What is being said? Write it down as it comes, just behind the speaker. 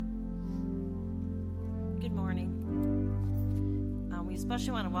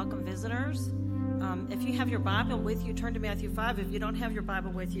especially want to welcome visitors. If you have your Bible with you, turn to Matthew 5. If you don't have your Bible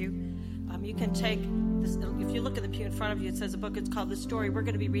with you, you can take this. If you look at the pew in front of you, it says a book. It's called The Story. We're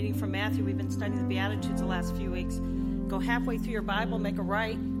going to be reading from Matthew. We've been studying the Beatitudes the last few weeks. Go halfway through your Bible, make a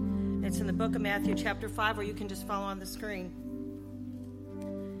right. It's in the book of Matthew, chapter 5, or you can just follow on the screen.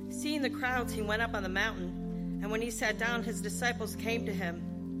 Seeing the crowds, he went up on the mountain, and when he sat down, his disciples came to him.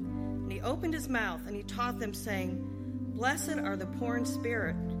 And he opened his mouth, and he taught them, saying, "Blessed are the poor in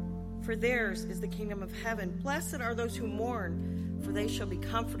spirit, for theirs is the kingdom of heaven. Blessed are those who mourn, for they shall be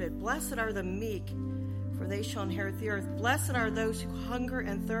comforted. Blessed are the meek, for they shall inherit the earth. Blessed are those who hunger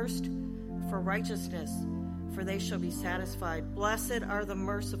and thirst for righteousness, for they shall be satisfied. Blessed are the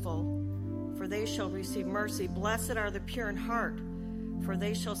merciful, for they shall receive mercy. Blessed are the pure in heart, for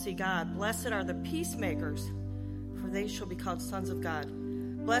they shall see God. Blessed are the peacemakers, for they shall be called sons of God.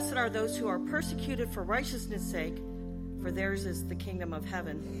 Blessed are those who are persecuted for righteousness' sake, for theirs is the kingdom of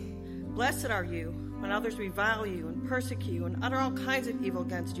heaven. Blessed are you when others revile you and persecute you and utter all kinds of evil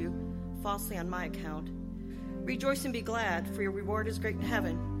against you falsely on my account. Rejoice and be glad, for your reward is great in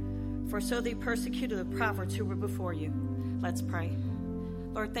heaven, for so they persecuted the prophets who were before you." Let's pray.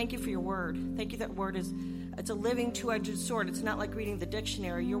 Lord, thank you for your word. Thank you that word it's a living two-edged sword. It's not like reading the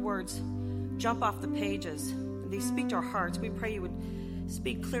dictionary. Your words jump off the pages, and they speak to our hearts. We pray you would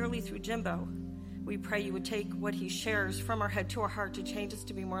speak clearly through Jimbo. We pray you would take what he shares from our head to our heart to change us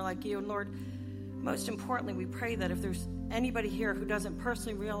to be more like you. And Lord, most importantly, we pray that if there's anybody here who doesn't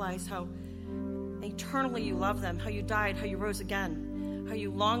personally realize how eternally you love them, how you died, how you rose again, how you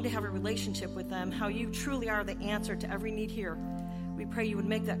long to have a relationship with them, how you truly are the answer to every need here, we pray you would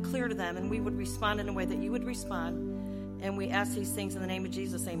make that clear to them, and we would respond in a way that you would respond. And we ask these things in the name of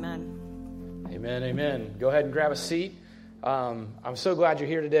Jesus. Amen. Amen, amen. Go ahead and grab a seat. I'm so glad you're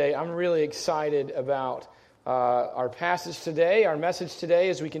here today. I'm really excited about our passage today, our message today,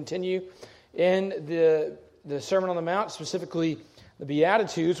 as we continue in the Sermon on the Mount, specifically the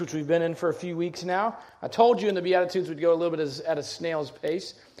Beatitudes, which we've been in for a few weeks now. I told you in the Beatitudes we'd go a little bit at a snail's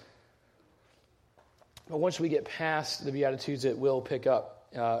pace. But once we get past the Beatitudes, it will pick up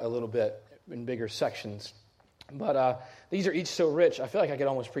a little bit in bigger sections. But these are each so rich, I feel like I could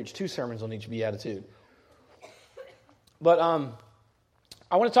almost preach 2 sermons on each Beatitude. But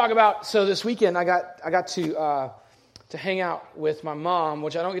I want to talk about, so this weekend I got to hang out with my mom,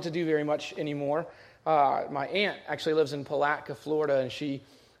 which I don't get to do very much anymore. My aunt actually lives in Palatka, Florida, and she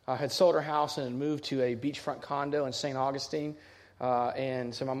had sold her house and had moved to a beachfront condo in St. Augustine.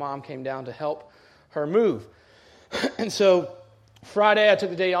 And so my mom came down to help her move. And so Friday I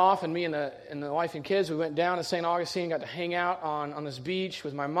took the day off, and me and the wife and kids, we went down to St. Augustine, got to hang out on this beach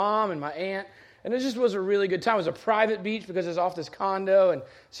with my mom and my aunt. And it just was a really good time. It was a private beach because it was off this condo, and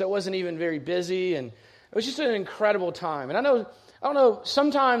so it wasn't even very busy. And it was just an incredible time. And I don't know,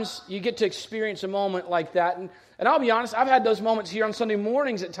 sometimes you get to experience a moment like that. And I'll be honest, I've had those moments here on Sunday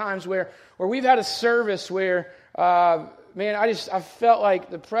mornings at times where we've had a service where, I felt like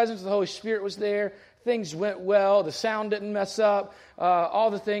the presence of the Holy Spirit was there. Things went well. The sound didn't mess up.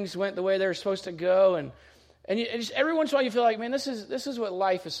 All the things went the way they were supposed to go. And just every once in a while you feel like, man, this is what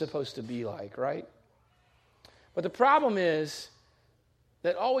life is supposed to be like, right? But the problem is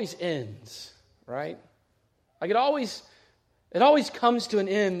that it always ends, right? Like it always comes to an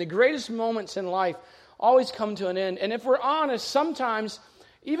end. The greatest moments in life always come to an end. And if we're honest, sometimes,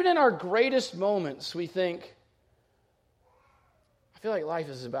 even in our greatest moments, we think, I feel like life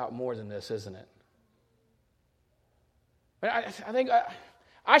is about more than this, isn't it? I think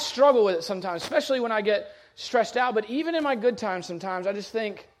I struggle with it sometimes, especially when I get stressed out. But even in my good times sometimes, I just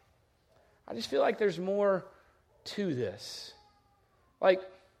feel like there's more to this. Like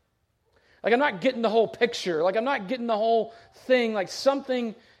I'm not getting the whole picture. Like I'm not getting the whole thing. Like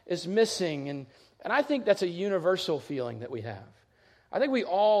something is missing. And I think that's a universal feeling that we have. I think we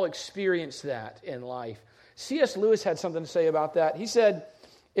all experience that in life. C.S. Lewis had something to say about that. He said,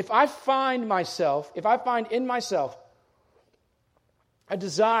 if I find in myself a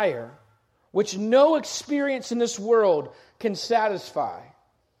desire which no experience in this world can satisfy,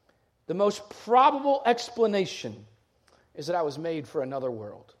 the most probable explanation is that I was made for another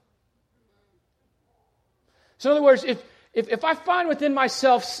world. So in other words, if I find within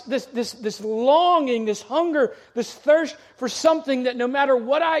myself this longing, this hunger, this thirst for something that no matter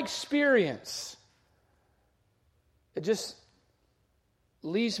what I experience, it just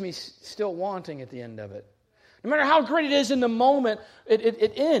leaves me still wanting at the end of it. No matter how great it is in the moment,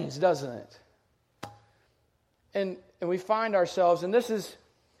 it ends, doesn't it? And we find ourselves, and this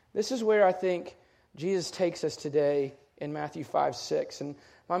is where I think Jesus takes us today in Matthew 5:6. And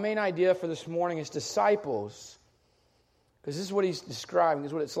my main idea for this morning is disciples Because this is what he's describing,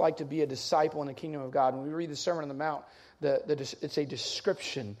 is what it's like to be a disciple in the kingdom of God. When we read the Sermon on the Mount, it's a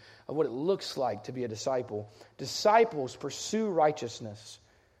description of what it looks like to be a disciple. Disciples pursue righteousness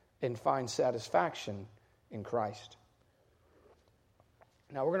and find satisfaction in Christ.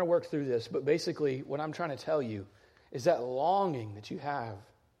 Now, we're going to work through this, but basically what I'm trying to tell you is that longing that you have,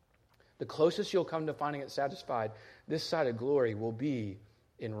 the closest you'll come to finding it satisfied this side of glory will be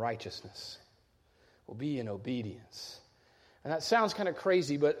in righteousness, will be in obedience. And that sounds kind of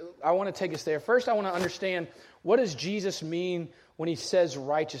crazy, but I want to take us there. First, I want to understand, what does Jesus mean when he says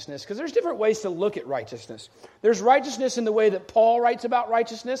righteousness? Because there's different ways to look at righteousness. There's righteousness in the way that Paul writes about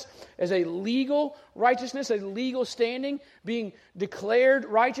righteousness as a legal righteousness, a legal standing. Being declared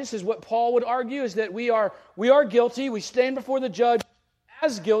righteous is what Paul would argue, is that we are guilty. We stand before the judge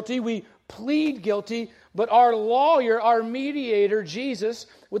as guilty. We plead guilty. But our lawyer, our mediator, Jesus,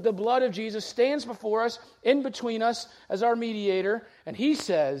 with the blood of Jesus, stands before us, in between us as our mediator, and he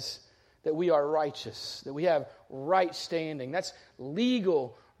says that we are righteous, that we have right standing. That's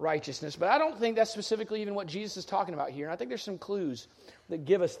legal righteousness. But I don't think that's specifically even what Jesus is talking about here, and I think there's some clues that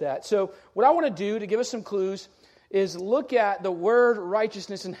give us that. So what I want to do to give us some clues is look at the word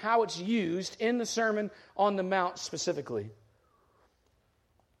righteousness and how it's used in the Sermon on the Mount specifically.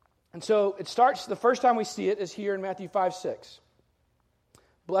 And so it starts, the first time we see it is here in Matthew 5:6.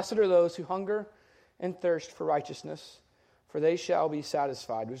 Blessed are those who hunger and thirst for righteousness, for they shall be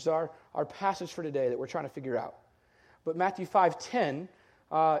satisfied, which is our passage for today that we're trying to figure out. But Matthew 5:10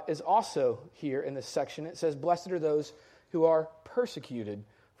 is also here in this section. It says, blessed are those who are persecuted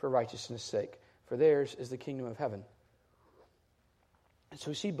for righteousness' sake, for theirs is the kingdom of heaven. And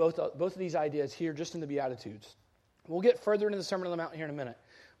so we see both of these ideas here just in the Beatitudes. We'll get further into the Sermon on the Mount here in a minute.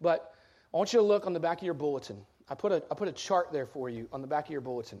 But I want you to look on the back of your bulletin. I put a chart there for you on the back of your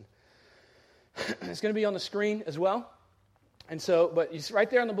bulletin. It's going to be on the screen as well. And so, but it's right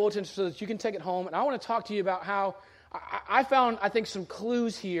there on the bulletin so that you can take it home. And I want to talk to you about how I found, I think, some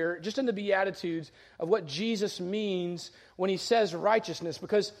clues here, just in the Beatitudes, of what Jesus means when he says righteousness.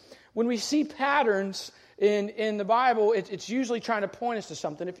 Because when we see patterns in the Bible, it's usually trying to point us to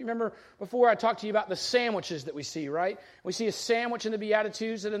something. If you remember before, I talked to you about the sandwiches that we see, right? We see a sandwich in the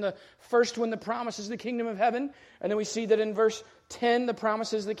Beatitudes, that in the first one, the promise is the kingdom of heaven. And then we see that in verse 10, the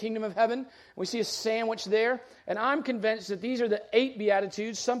promise is the kingdom of heaven. We see a sandwich there. And I'm convinced that these are the 8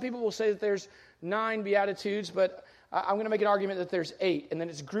 Beatitudes. Some people will say that there's 9 Beatitudes, but I'm going to make an argument that there's 8. And then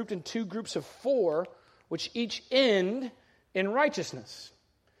it's grouped in 2 groups of 4, which each end in righteousness.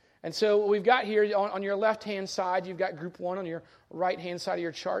 And so what we've got here on your left-hand side, you've got group 1. On your right-hand side of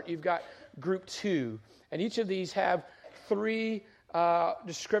your chart, you've got group 2. And each of these have 3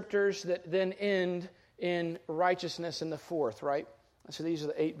 descriptors that then end in righteousness in the 4th, right? And so these are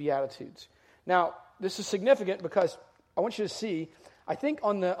the 8 Beatitudes. Now, this is significant because I want you to see, I think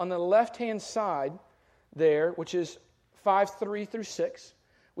on the left-hand side there, which is 5:3 through 6,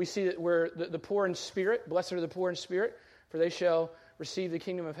 we see that we're the poor in spirit. Blessed are the poor in spirit, for they shall receive the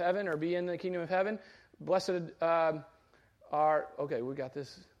kingdom of heaven, or be in the kingdom of heaven. Blessed are, okay, we got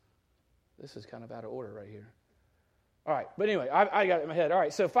this. This is kind of out of order right here. All right, but anyway, I got it in my head. All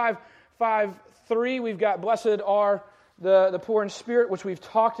right, so 5:3, we've got blessed are the poor in spirit, which we've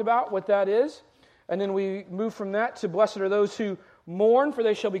talked about what that is. And then we move from that to blessed are those who mourn, for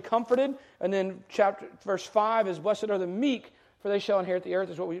they shall be comforted. And then verse 5 is blessed are the meek, for they shall inherit the earth,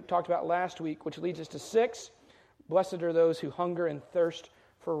 is what we talked about last week, which leads us to 6. Blessed are those who hunger and thirst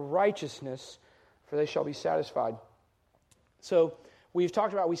for righteousness, for they shall be satisfied. So we've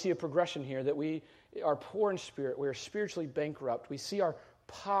talked about, we see a progression here, that we are poor in spirit, we are spiritually bankrupt. We see our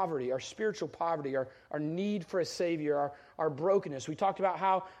poverty, our spiritual poverty, our need for a Savior, our brokenness. We talked about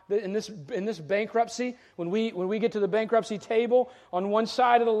how in this bankruptcy, when we get to the bankruptcy table, on one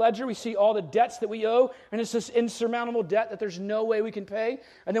side of the ledger we see all the debts that we owe, and it's this insurmountable debt that there's no way we can pay.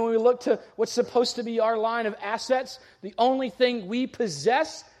 And then when we look to what's supposed to be our line of assets, the only thing we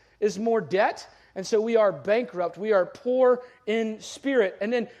possess is more debt. And so we are bankrupt. We are poor in spirit.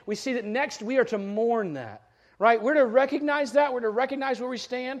 And then we see that next we are to mourn that. Right? We're to recognize that. We're to recognize where we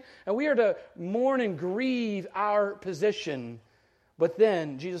stand. And we are to mourn and grieve our position. But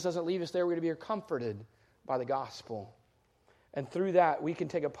then, Jesus doesn't leave us there. We're to be comforted by the gospel. And through that, we can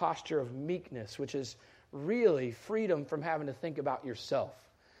take a posture of meekness, which is really freedom from having to think about yourself.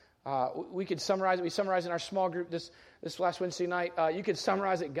 We could summarize it. We summarized in our small group this last Wednesday night. You could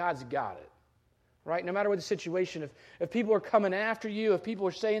summarize it, God's got it. Right? No matter what the situation, if people are coming after you, if people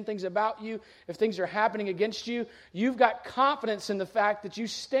are saying things about you, if things are happening against you, you've got confidence in the fact that you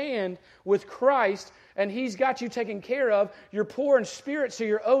stand with Christ and He's got you taken care of. You're poor in spirit, so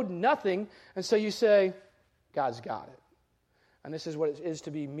you're owed nothing. And so you say, God's got it. And this is what it is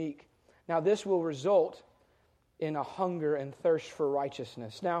to be meek. Now this will result in a hunger and thirst for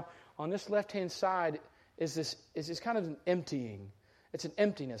righteousness. Now, on this left-hand side is this kind of an emptying. It's an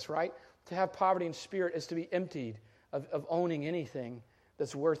emptiness, right? To have poverty in spirit is to be emptied of owning anything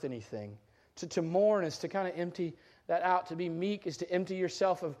that's worth anything. To mourn is to kind of empty that out. To be meek is to empty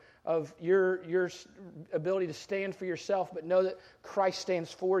yourself of your ability to stand for yourself, but know that Christ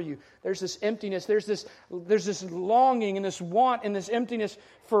stands for you. There's this emptiness. There's this longing and this want and this emptiness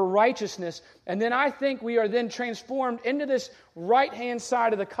for righteousness. And then I think we are then transformed into this right-hand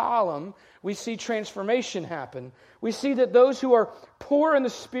side of the column. We see transformation happen. We see that those who are poor in the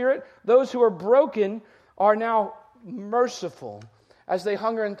spirit, those who are broken, are now merciful. As they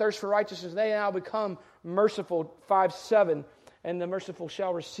hunger and thirst for righteousness, they now become merciful. 5:7, and the merciful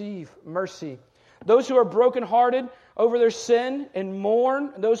shall receive mercy. Those who are brokenhearted over their sin and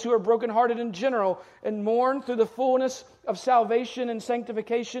mourn, those who are brokenhearted in general and mourn through the fullness of salvation and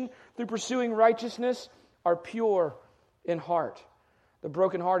sanctification through pursuing righteousness, are pure in heart. The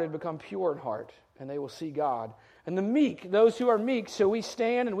brokenhearted become pure in heart, and they will see God. And the meek, those who are meek, so we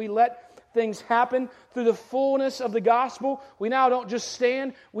stand and we let things happen through the fullness of the gospel. We now don't just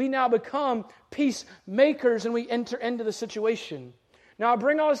stand, we now become peacemakers, and we enter into the situation. Now I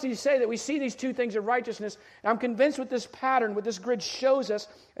bring all this to say that we see these two things of righteousness, and I'm convinced what this pattern, what this grid shows us,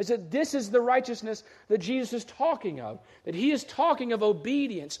 is that this is the righteousness that Jesus is talking of. That He is talking of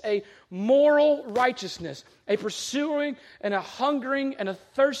obedience, a moral righteousness, a pursuing and a hungering and a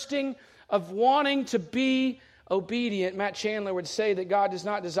thirsting of wanting to be obedient. Matt Chandler would say that God does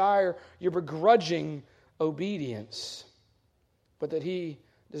not desire your begrudging obedience, but that He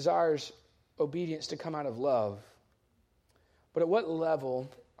desires obedience to come out of love. But at what level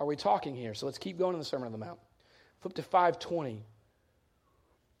are we talking here? So let's keep going in the Sermon on the Mount. Flip to 5:20.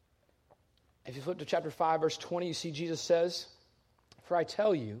 If you flip to chapter 5, verse 20, you see Jesus says, "For I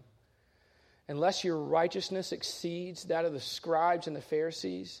tell you, unless your righteousness exceeds that of the scribes and the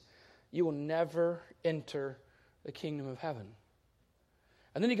Pharisees, you will never enter the kingdom of heaven."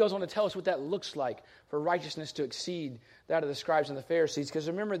 And then he goes on to tell us what that looks like for righteousness to exceed that of the scribes and the Pharisees. Because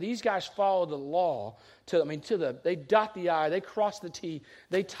remember, these guys follow the law they dot the I, they cross the T,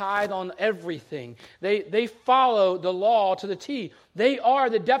 they tithe on everything. They follow the law to the T. They are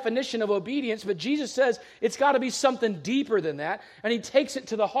the definition of obedience, but Jesus says it's got to be something deeper than that. And He takes it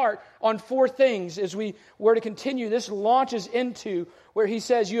to the heart on four things as we were to continue. This launches into where He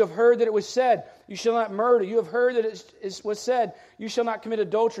says, "You have heard that it was said, you shall not murder. You have heard that it was said, you shall not commit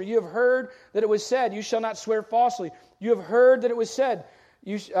adultery. You have heard that it was said, you shall not swear falsely. You have heard that it was said,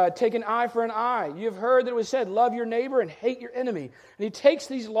 you take an eye for an eye. You have heard that it was said, love your neighbor and hate your enemy." And He takes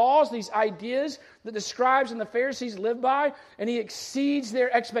these laws, these ideas that the scribes and the Pharisees live by, and He exceeds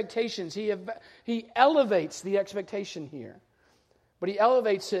their expectations. He elevates the expectation here. But He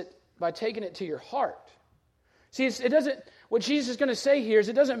elevates it by taking it to your heart. See, what Jesus is going to say here is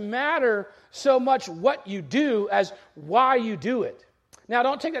it doesn't matter so much what you do as why you do it. Now,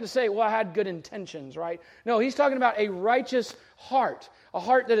 don't take that to say, well, I had good intentions, right? No, He's talking about a righteous heart, a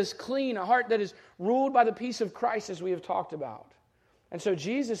heart that is clean, a heart that is ruled by the peace of Christ, as we have talked about. And so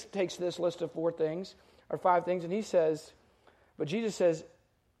Jesus takes this list of 5 things, and He says, but Jesus says,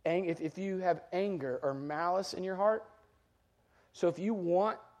 if you have anger or malice in your heart, so if you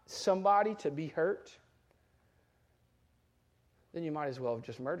want somebody to be hurt, then you might as well have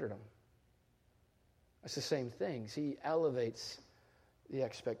just murdered them. It's the same thing. He elevates the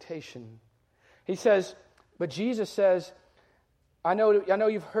expectation. He says, but Jesus says, I know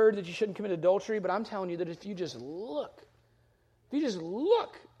you've heard that you shouldn't commit adultery, but I'm telling you that if you just look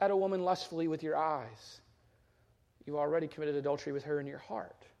at a woman lustfully with your eyes, you've already committed adultery with her in your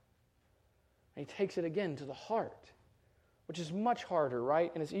heart. And He takes it again to the heart, which is much harder, right?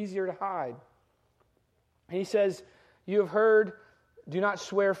 And it's easier to hide. And He says, you have heard, do not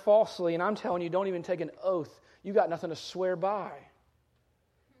swear falsely. And I'm telling you, don't even take an oath. You got nothing to swear by.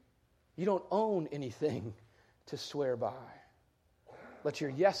 You don't own anything to swear by. Let your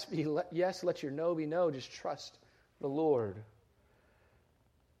yes be yes, let your no be no. Just trust the Lord.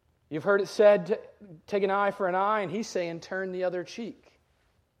 You've heard it said, take an eye for an eye, and He's saying, turn the other cheek.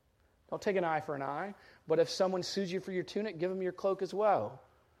 Don't take an eye for an eye, but if someone sues you for your tunic, give them your cloak as well.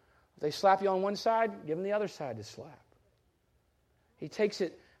 If they slap you on one side, give them the other side to slap. He takes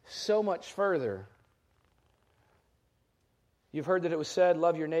it so much further. You've heard that it was said,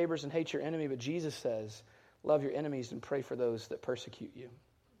 love your neighbors and hate your enemy, but Jesus says, love your enemies and pray for those that persecute you.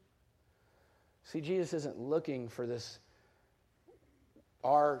 See, Jesus isn't looking for this,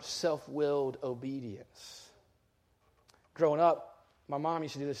 our self-willed obedience. Growing up, my mom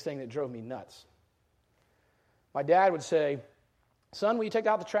used to do this thing that drove me nuts. My dad would say, son, will you take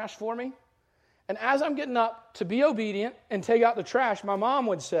out the trash for me? And as I'm getting up to be obedient and take out the trash, my mom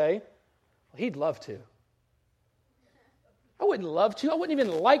would say, well, he'd love to. I wouldn't love to. I wouldn't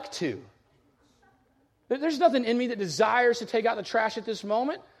even like to. There's nothing in me that desires to take out the trash at this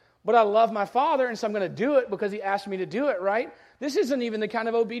moment, but I love my Father, and so I'm going to do it because He asked me to do it, right? This isn't even the kind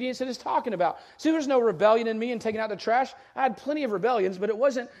of obedience that it's talking about. See, there's no rebellion in me in taking out the trash. I had plenty of rebellions, but it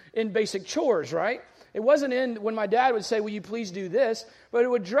wasn't in basic chores, right? It wasn't in when my dad would say, will you please do this? But it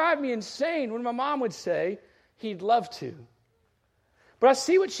would drive me insane when my mom would say, he'd love to. But I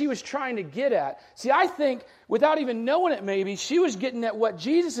see what she was trying to get at. See, I think, without even knowing it maybe, she was getting at what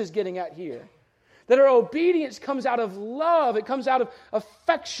Jesus is getting at here. That our obedience comes out of love. It comes out of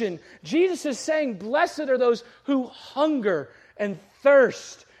affection. Jesus is saying, blessed are those who hunger and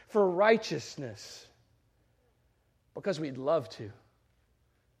thirst for righteousness. Because we'd love to.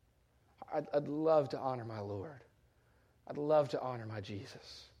 I'd love to honor my Lord. I'd love to honor my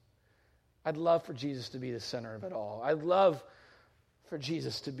Jesus. I'd love for Jesus to be the center of it all. I'd love for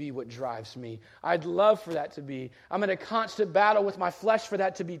Jesus to be what drives me. I'd love for that to be. I'm in a constant battle with my flesh for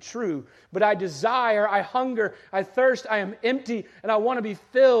that to be true. But I desire, I hunger, I thirst, I am empty, and I want to be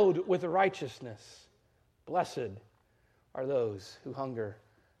filled with righteousness. Blessed are those who hunger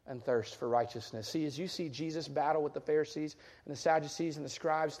and thirst for righteousness. See, as you see Jesus battle with the Pharisees and the Sadducees and the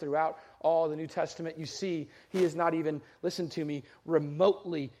scribes throughout all the New Testament, you see He is not even, listen to me,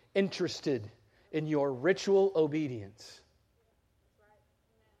 remotely interested in your ritual obedience.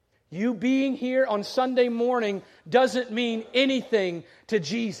 You being here on Sunday morning doesn't mean anything to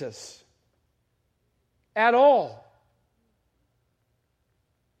Jesus at all.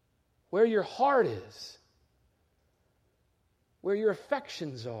 Where your heart is, where your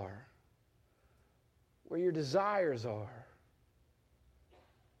affections are, where your desires are.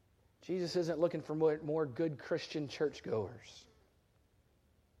 Jesus isn't looking for more good Christian churchgoers.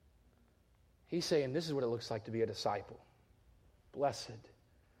 He's saying this is what it looks like to be a disciple. Blessed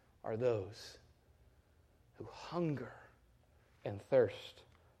are those who hunger and thirst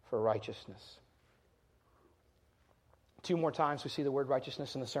for righteousness. 2 more times we see the word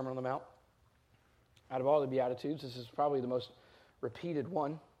righteousness in the Sermon on the Mount. Out of all the Beatitudes, this is probably the most repeated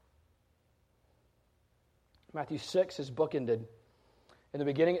one. Matthew 6 is bookended. In the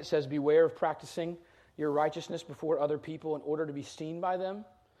beginning it says, beware of practicing your righteousness before other people in order to be seen by them,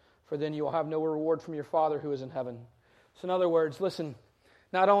 for then you will have no reward from your Father who is in heaven. So in other words, listen,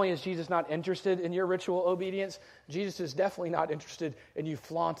 not only is Jesus not interested in your ritual obedience, Jesus is definitely not interested in you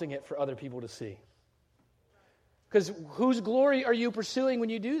flaunting it for other people to see. Because whose glory are you pursuing when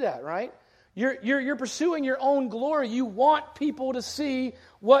you do that, right? You're pursuing your own glory. You want people to see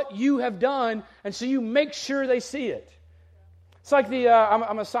what you have done, and so you make sure they see it. It's like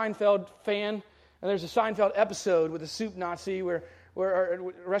I'm a Seinfeld fan, and there's a Seinfeld episode with a soup Nazi where a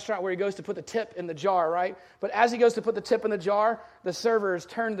restaurant where he goes to put the tip in the jar, right? But as he goes to put the tip in the jar, the servers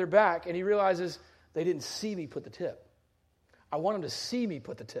turn their back, and he realizes they didn't see me put the tip. I want them to see me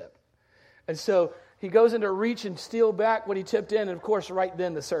put the tip. And so he goes in to reach and steal back what he tipped in, and of course, right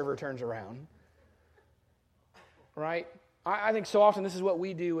then the server turns around. Right? I think so often this is what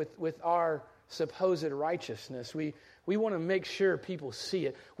we do with our supposed righteousness. We want to make sure people see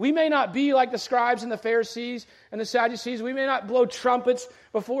it. We may not be like the scribes and the Pharisees and the Sadducees. We may not blow trumpets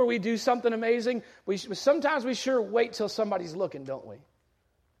before we do something amazing. Sometimes we sure wait till somebody's looking, don't we?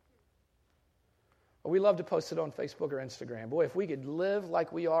 We love to post it on Facebook or Instagram. Boy, if we could live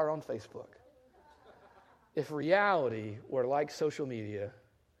like we are on Facebook. If reality were like social media.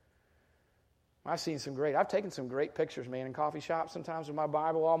 I've taken some great pictures, man, in coffee shops sometimes with my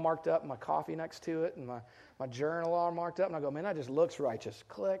Bible all marked up, and my coffee next to it, and my journal all marked up, and I go, man, that just looks righteous.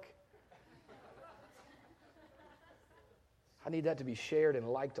 Click. I need that to be shared and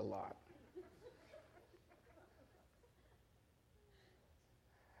liked a lot.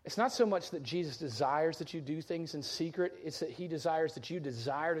 It's not so much that Jesus desires that you do things in secret, it's that He desires that you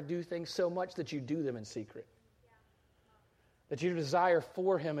desire to do things so much that you do them in secret. That your desire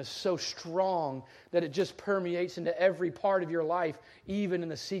for Him is so strong that it just permeates into every part of your life, even in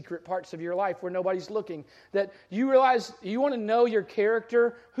the secret parts of your life where nobody's looking. That you realize you want to know your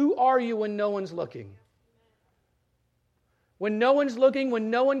character. Who are you when no one's looking? When no one's looking,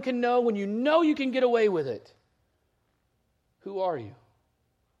 when no one can know, when you know you can get away with it. Who are you?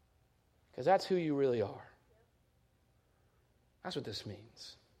 Because that's who you really are. That's what this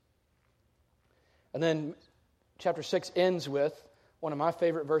means. And then chapter 6 ends with one of my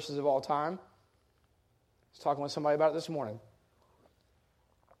favorite verses of all time. I was talking with somebody about it this morning.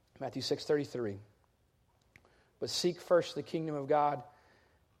 Matthew 6:33. But seek first the kingdom of God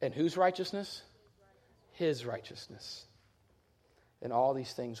and whose righteousness? His righteousness. and all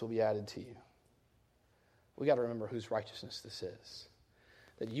these things will be added to you. We got to remember whose righteousness this is.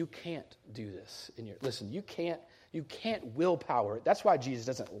 That you can't do this in your... Listen, you can't willpower it. That's why Jesus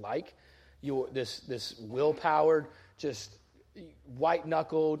doesn't like this willpowered, just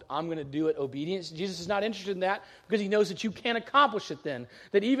white-knuckled, I'm going to do it obedience. Jesus is not interested in that because he knows that you can't accomplish it then.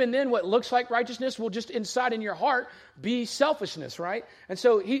 That even then what looks like righteousness will just inside in your heart be selfishness, right? And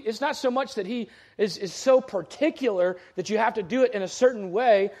so it's not so much that he is so particular that you have to do it in a certain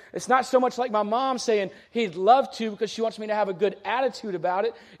way. It's not so much like my mom saying he'd love to because she wants me to have a good attitude about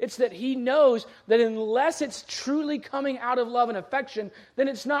it. It's that he knows that unless it's truly coming out of love and affection, then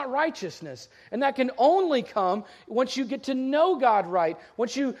it's not righteousness. And that can only come once you get to know God right,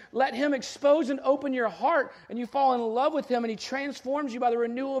 once you let him expose and open your heart and you fall in love with him and he transforms you by the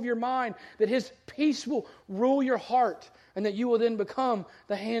renewal of your mind, that his peace will rule your heart and that you will then become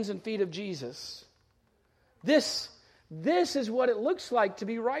the hands and feet of Jesus. This is what it looks like to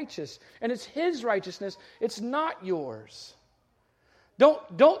be righteous. And it's his righteousness. It's not yours.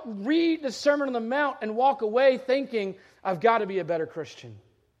 Don't read the Sermon on the Mount and walk away thinking, I've got to be a better Christian.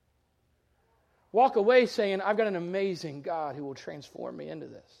 Walk away saying, I've got an amazing God who will transform me into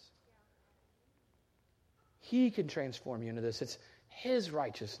this. He can transform you into this. It's his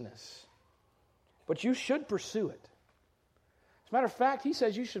righteousness. But you should pursue it. As a matter of fact, he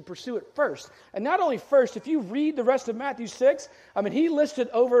says you should pursue it first. And not only first, if you read the rest of Matthew 6, he listed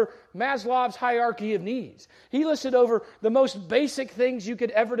over Maslow's hierarchy of needs. He listed over the most basic things you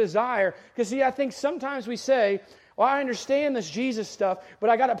could ever desire. Because see, I think sometimes we say, well, I understand this Jesus stuff, but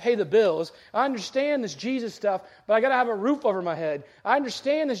I got to pay the bills. I understand this Jesus stuff, but I got to have a roof over my head. I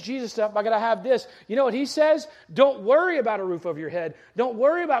understand this Jesus stuff, but I got to have this. You know what he says? Don't worry about a roof over your head. Don't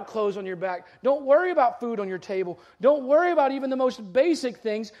worry about clothes on your back. Don't worry about food on your table. Don't worry about even the most basic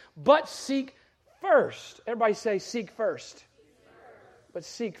things, but seek first. Everybody say, seek first. But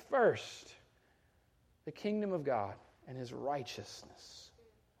seek first the kingdom of God and his righteousness.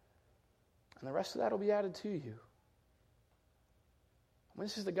 And the rest of that will be added to you.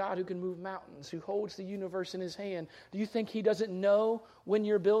 This is the God who can move mountains, who holds the universe in his hand. Do you think he doesn't know when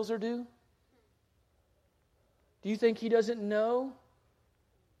your bills are due? Do you think he doesn't know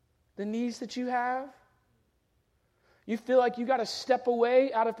the needs that you have? You feel like you got to step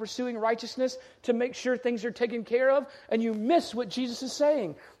away out of pursuing righteousness to make sure things are taken care of, and you miss what Jesus is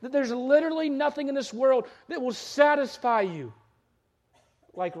saying. That there's literally nothing in this world that will satisfy you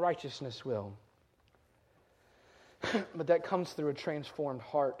like righteousness will. But that comes through a transformed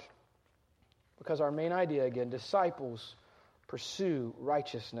heart. Because our main idea, again, disciples pursue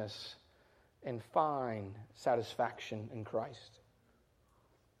righteousness and find satisfaction in Christ.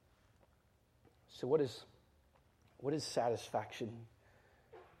 So what is satisfaction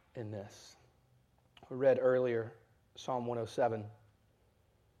in this? We read earlier Psalm 107.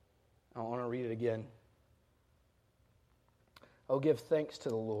 I want to read it again. Oh, give thanks to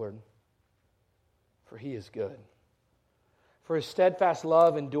the Lord, for he is good. For his steadfast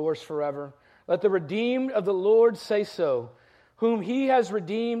love endures forever. Let the redeemed of the Lord say so, whom he has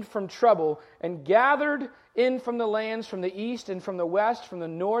redeemed from trouble and gathered in from the lands, from the east and from the west, from the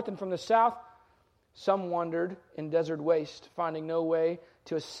north and from the south. Some wandered in desert waste, finding no way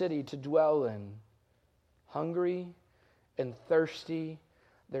to a city to dwell in. Hungry and thirsty,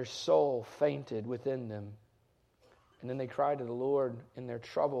 their soul fainted within them. And then they cried to the Lord in their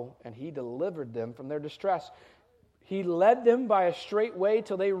trouble, and he delivered them from their distress. He led them by a straight way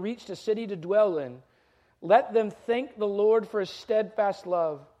till they reached a city to dwell in. Let them thank the Lord for his steadfast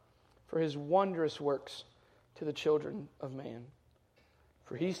love, for his wondrous works to the children of man.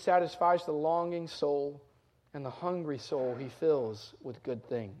 For he satisfies the longing soul, and the hungry soul he fills with good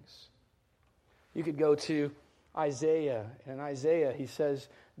things. You could go to Isaiah, and in Isaiah he says,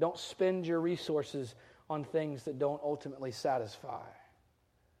 don't spend your resources on things that don't ultimately satisfy.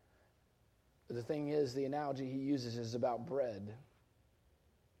 But the thing is, the analogy he uses is about bread.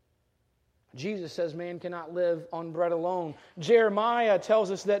 Jesus says man cannot live on bread alone. Jeremiah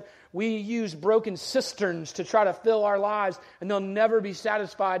tells us that we use broken cisterns to try to fill our lives, and they'll never be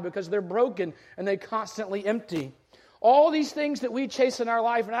satisfied because they're broken and they constantly empty. All these things that we chase in our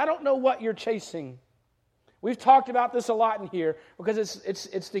life, and I don't know what you're chasing. We've talked about this a lot in here because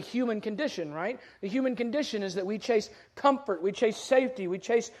it's the human condition, right? The human condition is that we chase comfort, we chase safety, we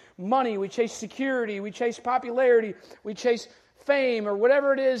chase money, we chase security, we chase popularity, we chase fame, or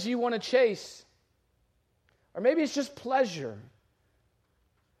whatever it is you want to chase. Or maybe it's just pleasure.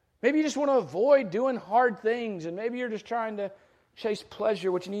 Maybe you just want to avoid doing hard things, and maybe you're just trying to chase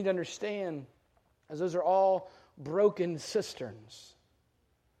pleasure. What you need to understand is those are all broken cisterns.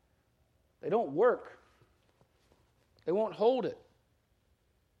 They don't work. They won't hold it.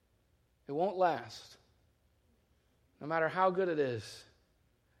 It won't last. No matter how good it is,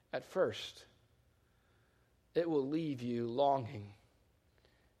 at first, it will leave you longing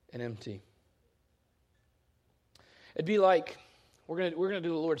and empty. It'd be like, we're gonna do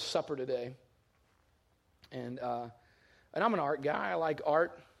the Lord's Supper today. And I'm an art guy. I like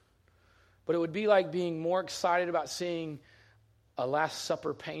art. But it would be like being more excited about seeing a Last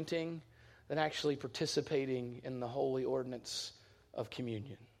Supper painting than actually participating in the holy ordinance of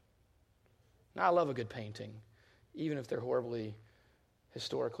communion. Now, I love a good painting, even if they're horribly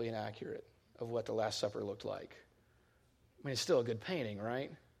historically inaccurate of what the Last Supper looked like. I mean, it's still a good painting,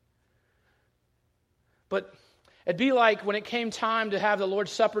 right? But it'd be like when it came time to have the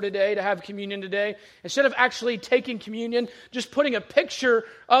Lord's Supper today, to have communion today, instead of actually taking communion, just putting a picture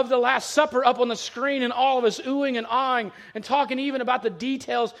of the Last Supper up on the screen and all of us oohing and ahhing and talking even about the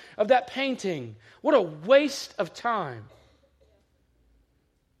details of that painting. What a waste of time.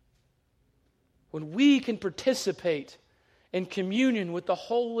 When we can participate in communion with the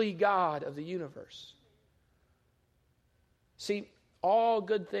holy God of the universe. See, all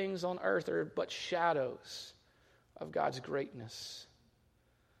good things on earth are but shadows of God's greatness.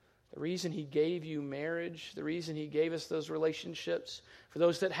 The reason He gave you marriage, the reason He gave us those relationships, for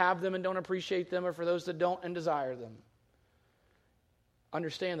those that have them and don't appreciate them, or for those that don't and desire them,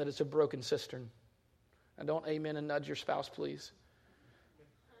 understand that it's a broken cistern. And don't amen and nudge your spouse, please.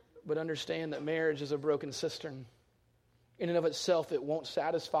 But understand that marriage is a broken cistern. In and of itself, it won't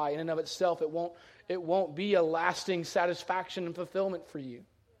satisfy. In and of itself, it won't be a lasting satisfaction and fulfillment for you.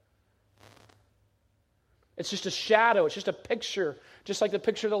 It's just a shadow. It's just a picture, just like the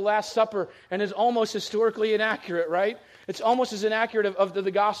picture of the Last Supper, and is almost historically inaccurate, right? It's almost as inaccurate of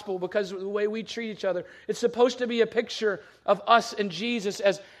the gospel because of the way we treat each other. It's supposed to be a picture of us and Jesus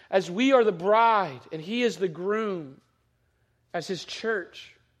as we are the bride and He is the groom, as His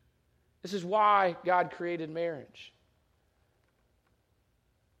church. This is why God created marriage.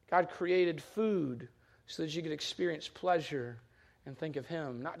 God created food so that you could experience pleasure and think of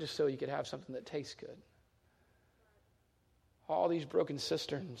Him, not just so you could have something that tastes good. All these broken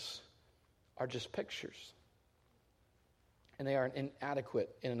cisterns are just pictures. And they are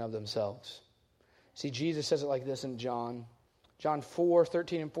inadequate in and of themselves. See, Jesus says it like this in John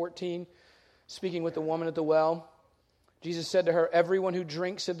 4:13 and 14, speaking with the woman at the well. Jesus said to her, "Everyone who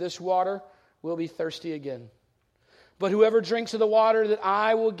drinks of this water will be thirsty again. But whoever drinks of the water that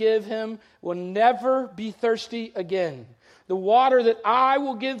I will give him will never be thirsty again. The water that I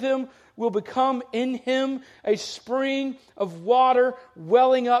will give him will become in him a spring of water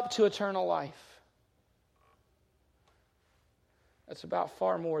welling up to eternal life." That's about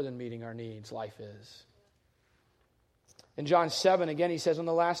far more than meeting our needs. Life is. In John 7, again, he says, on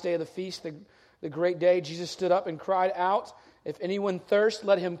the last day of the feast, the great day, Jesus stood up and cried out, "If anyone thirsts,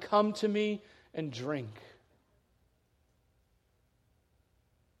 let him come to me and drink."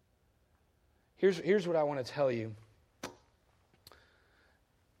 Here's what I want to tell you.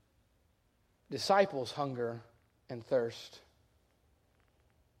 Disciples hunger and thirst.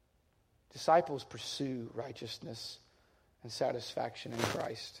 Disciples pursue righteousness and satisfaction in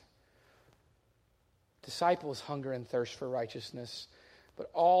Christ. Disciples hunger and thirst for righteousness, but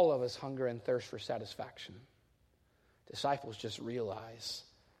all of us hunger and thirst for satisfaction. Disciples just realize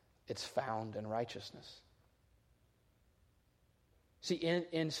it's found in righteousness. See,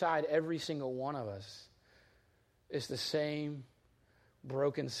 inside every single one of us is the same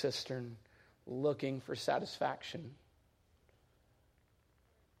broken cistern looking for satisfaction.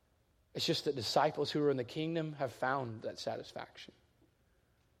 It's just that disciples who are in the kingdom have found that satisfaction.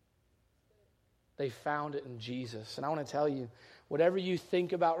 They found it in Jesus. And I want to tell you, whatever you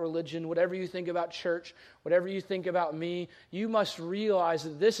think about religion, whatever you think about church, whatever you think about me, you must realize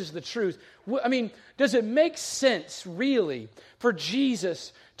that this is the truth. I mean, does it make sense, really, for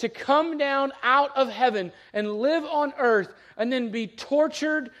Jesus to come down out of heaven and live on earth and then be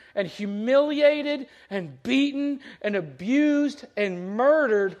tortured and humiliated and beaten and abused and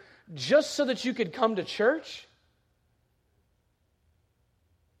murdered just so that you could come to church?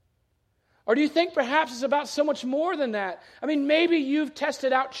 Or do you think perhaps it's about so much more than that? I mean, maybe you've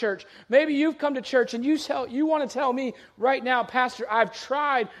tested out church. Maybe you've come to church and you want to tell me right now, "Pastor, I've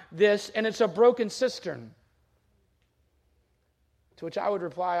tried this and it's a broken cistern." To which I would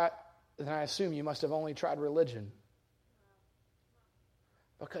reply, then I assume you must have only tried religion.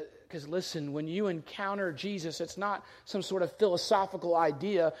 Because listen, when you encounter Jesus, it's not some sort of philosophical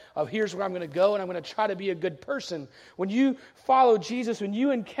idea of here's where I'm going to go and I'm going to try to be a good person. When you follow Jesus, when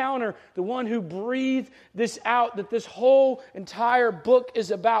you encounter the one who breathed this out, that this whole entire book is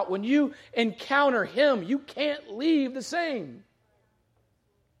about, when you encounter Him, you can't leave the same.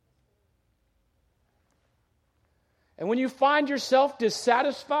 And when you find yourself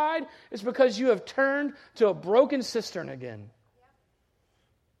dissatisfied, it's because you have turned to a broken cistern again.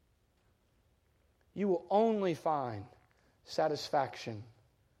 You will only find satisfaction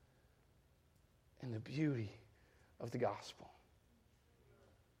in the beauty of the gospel.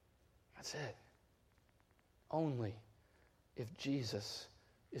 That's it. Only if Jesus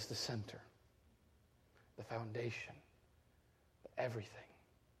is the center, the foundation, everything.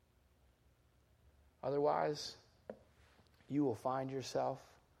 Otherwise, you will find yourself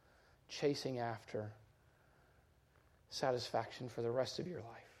chasing after satisfaction for the rest of your life.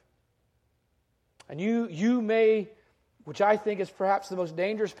 And you may, which I think is perhaps the most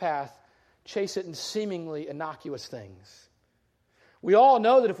dangerous path, chase it in seemingly innocuous things. We all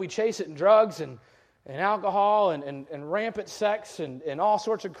know that if we chase it in drugs and alcohol and rampant sex and all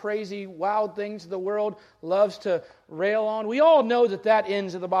sorts of crazy, wild things the world loves to rail on, we all know that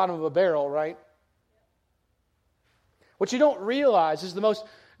ends at the bottom of a barrel, right? What you don't realize is the most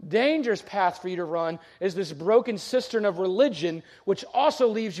dangerous path for you to run is this broken cistern of religion, which also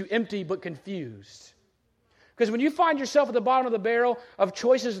leaves you empty but confused. Because when you find yourself at the bottom of the barrel of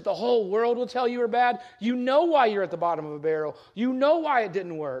choices that the whole world will tell you are bad, you know why you're at the bottom of a barrel. You know why it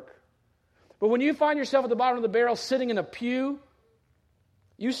didn't work. But when you find yourself at the bottom of the barrel sitting in a pew,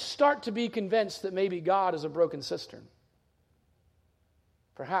 you start to be convinced that maybe God is a broken cistern.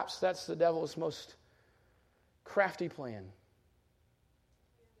 Perhaps that's the devil's most crafty plan.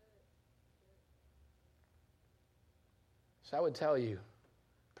 So I would tell you,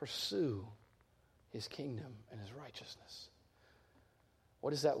 pursue His kingdom and His righteousness.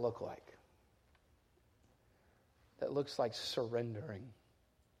 What does that look like? That looks like surrendering.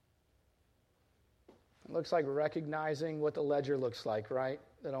 It looks like recognizing what the ledger looks like, right?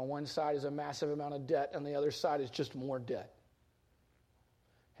 That on one side is a massive amount of debt, and the other side is just more debt.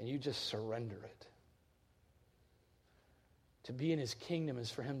 And you just surrender it. To be in His kingdom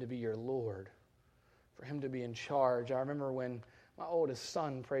is for Him to be your Lord, for Him to be in charge. I remember when my oldest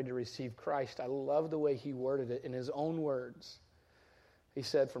son prayed to receive Christ, I love the way he worded it in his own words. He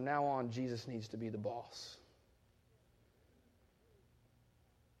said, from now on, Jesus needs to be the boss.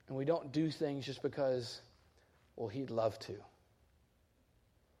 And we don't do things just because, well, He'd love to.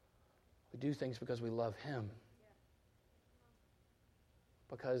 We do things because we love Him.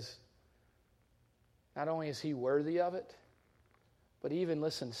 Because not only is He worthy of it, but even,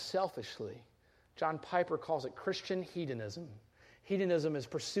 listen, selfishly. John Piper calls it Christian hedonism. Hedonism is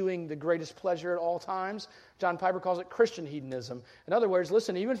pursuing the greatest pleasure at all times. John Piper calls it Christian hedonism. In other words,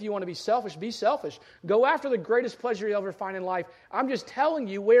 listen, even if you want to be selfish, be selfish. Go after the greatest pleasure you'll ever find in life. I'm just telling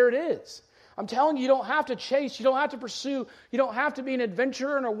you where it is. I'm telling you, you don't have to chase, you don't have to pursue, you don't have to be an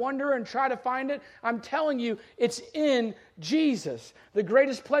adventurer and a wanderer and try to find it. I'm telling you, it's in Jesus. The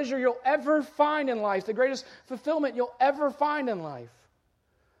greatest pleasure you'll ever find in life, the greatest fulfillment you'll ever find in life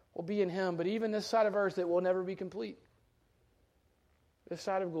will be in Him. But even this side of earth, it will never be complete. This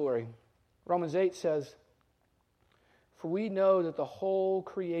side of glory. Romans 8 says, for we know that the whole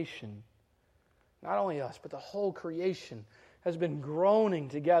creation, not only us, but the whole creation has been groaning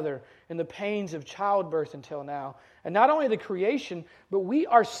together in the pains of childbirth until now. And not only the creation, but we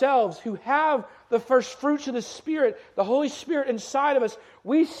ourselves who have the first fruits of the Spirit, the Holy Spirit inside of us,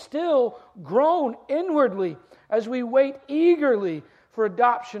 we still groan inwardly as we wait eagerly for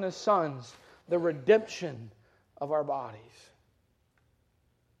adoption as sons, the redemption of our bodies.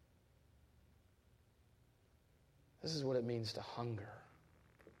 This is what it means to hunger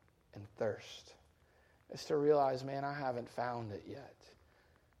and thirst. It's to realize, man, I haven't found it yet.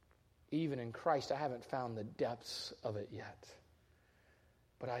 Even in Christ, I haven't found the depths of it yet.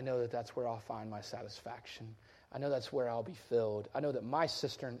 But I know that that's where I'll find my satisfaction. I know that's where I'll be filled. I know that my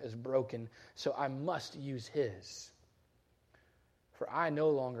cistern is broken, so I must use His. For I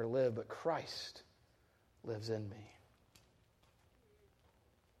no longer live, but Christ lives in me.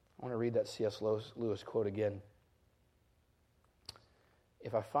 I want to read that C.S. Lewis quote again.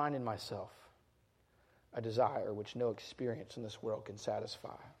 If I find in myself a desire which no experience in this world can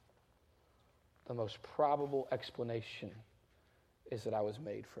satisfy, the most probable explanation is that I was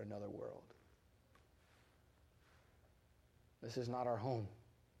made for another world. This is not our home.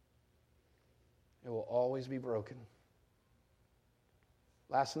 It will always be broken.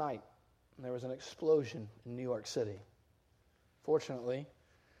 Last night, there was an explosion in New York City. Fortunately,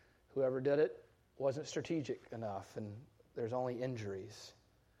 whoever did it wasn't strategic enough, and there's only injuries.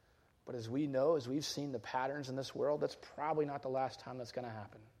 But as we know, as we've seen the patterns in this world, that's probably not the last time that's going to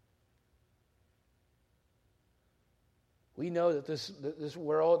happen. We know that this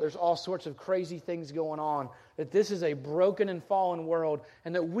world, there's all sorts of crazy things going on, that this is a broken and fallen world,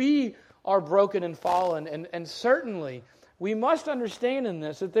 and that we are broken and fallen. And certainly, we must understand in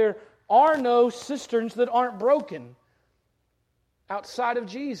this that there are no cisterns that aren't broken outside of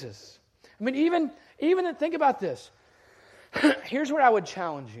Jesus. I mean, even think about this. Here's what I would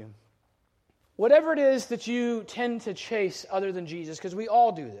challenge you. Whatever it is that you tend to chase other than Jesus, because we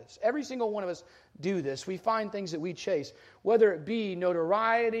all do this. Every single one of us do this. We find things that we chase, whether it be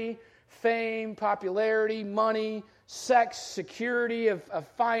notoriety, fame, popularity, money, sex, security of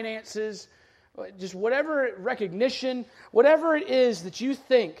finances, just whatever, recognition, whatever it is that you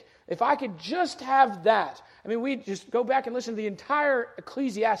think, if I could just have that. I mean, we just go back and listen to the entire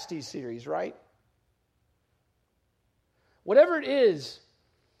Ecclesiastes series, right? Whatever it is,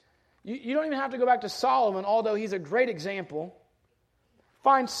 you don't even have to go back to Solomon, although he's a great example.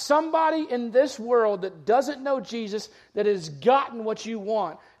 Find somebody in this world that doesn't know Jesus, that has gotten what you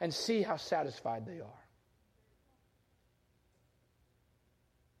want, and see how satisfied they are.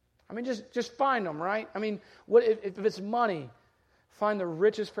 I mean, just find them, right? I mean, what if it's money, find the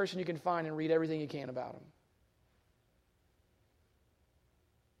richest person you can find and read everything you can about them.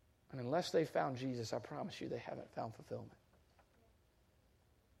 And unless they found Jesus, I promise you they haven't found fulfillment.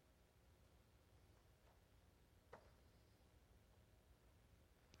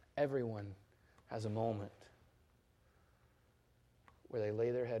 Everyone has a moment where they lay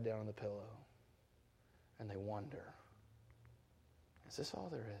their head down on the pillow and they wonder, is this all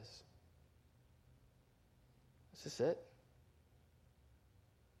there is? Is this it?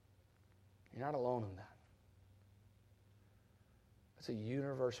 You're not alone in that. It's a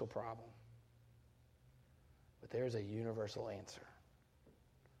universal problem. But there's a universal answer.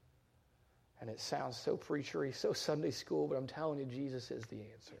 And it sounds so preachery, so Sunday school, but I'm telling you, Jesus is the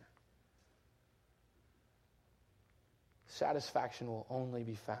answer. Satisfaction will only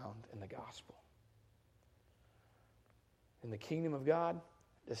be found in the gospel. In the kingdom of God,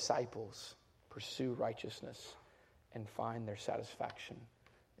 disciples pursue righteousness and find their satisfaction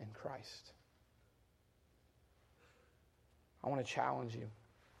in Christ. I want to challenge you.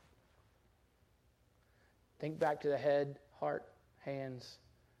 Think back to the head, heart, hands,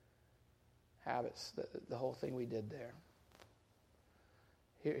 habits, the whole thing we did there.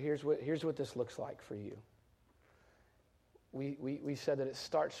 Here's what this looks like for you. We said that it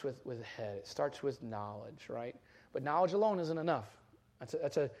starts with the head. It starts with knowledge, right? But knowledge alone isn't enough.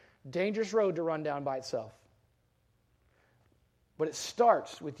 That's a dangerous road to run down by itself. But it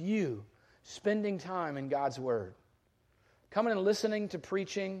starts with you spending time in God's Word. Coming and listening to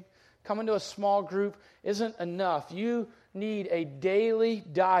preaching, coming to a small group isn't enough. You need a daily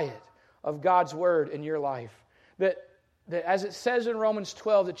diet of God's Word in your life. That as it says in Romans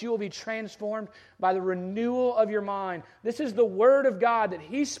 12, that you will be transformed by the renewal of your mind. This is the Word of God that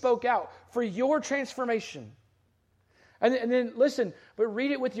He spoke out for your transformation. And then listen, but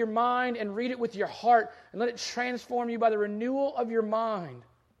read it with your mind and read it with your heart and let it transform you by the renewal of your mind.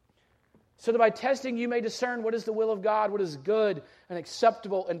 So that by testing you may discern what is the will of God, what is good and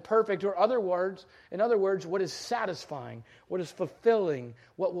acceptable and perfect, or in other words, what is satisfying, what is fulfilling,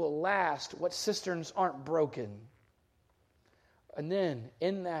 what will last, what cisterns aren't broken. And then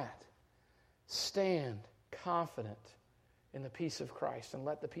in that, stand confident in the peace of Christ and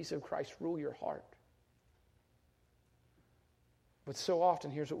let the peace of Christ rule your heart. But so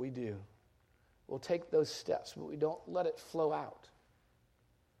often, here's what we do. We'll take those steps, but we don't let it flow out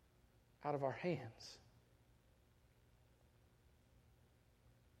of our hands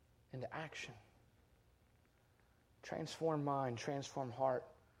into action. Transform mind, transform heart,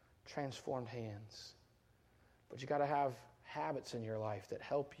 transformed hands. But you got to have habits in your life that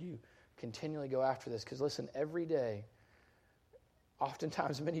help you continually go after this. Because listen, every day,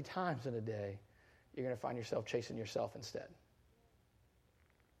 oftentimes, many times in a day, you're going to find yourself chasing yourself instead.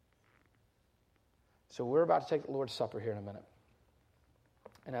 So we're about to take the Lord's Supper here in a minute.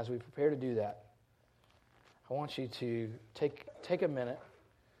 And as we prepare to do that, I want you to take a minute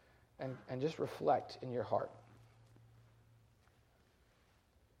and just reflect in your heart.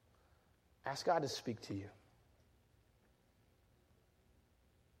 Ask God to speak to you.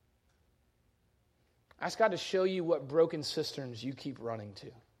 Ask God to show you what broken cisterns you keep running to.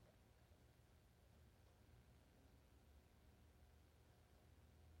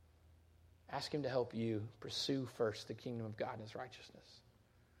 Ask Him to help you pursue first the kingdom of God and His righteousness.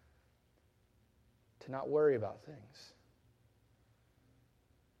 To not worry about things.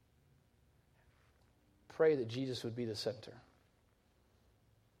 Pray that Jesus would be the center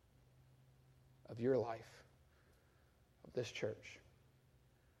of your life, of this church.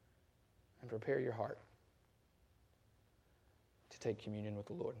 And prepare your heart. take communion with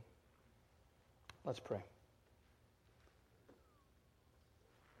the Lord. Let's pray.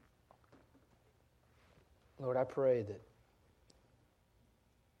 Lord, I pray that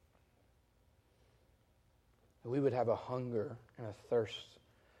we would have a hunger and a thirst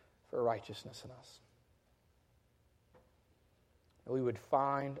for righteousness in us. That we would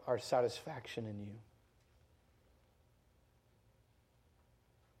find our satisfaction in you.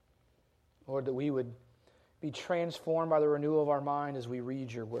 Lord, that we would be transformed by the renewal of our mind as we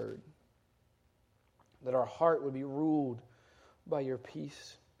read your word. That our heart would be ruled by your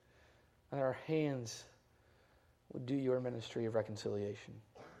peace. And that our hands would do your ministry of reconciliation.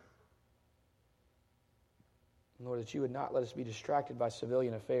 Lord, that you would not let us be distracted by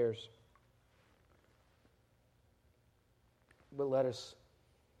civilian affairs, but let us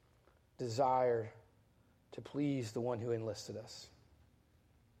desire to please the one who enlisted us.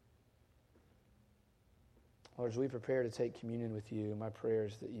 Lord, as we prepare to take communion with you, my prayer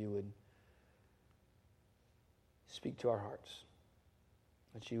is that you would speak to our hearts,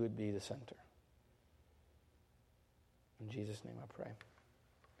 that you would be the center. In Jesus' name I pray.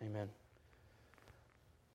 Amen.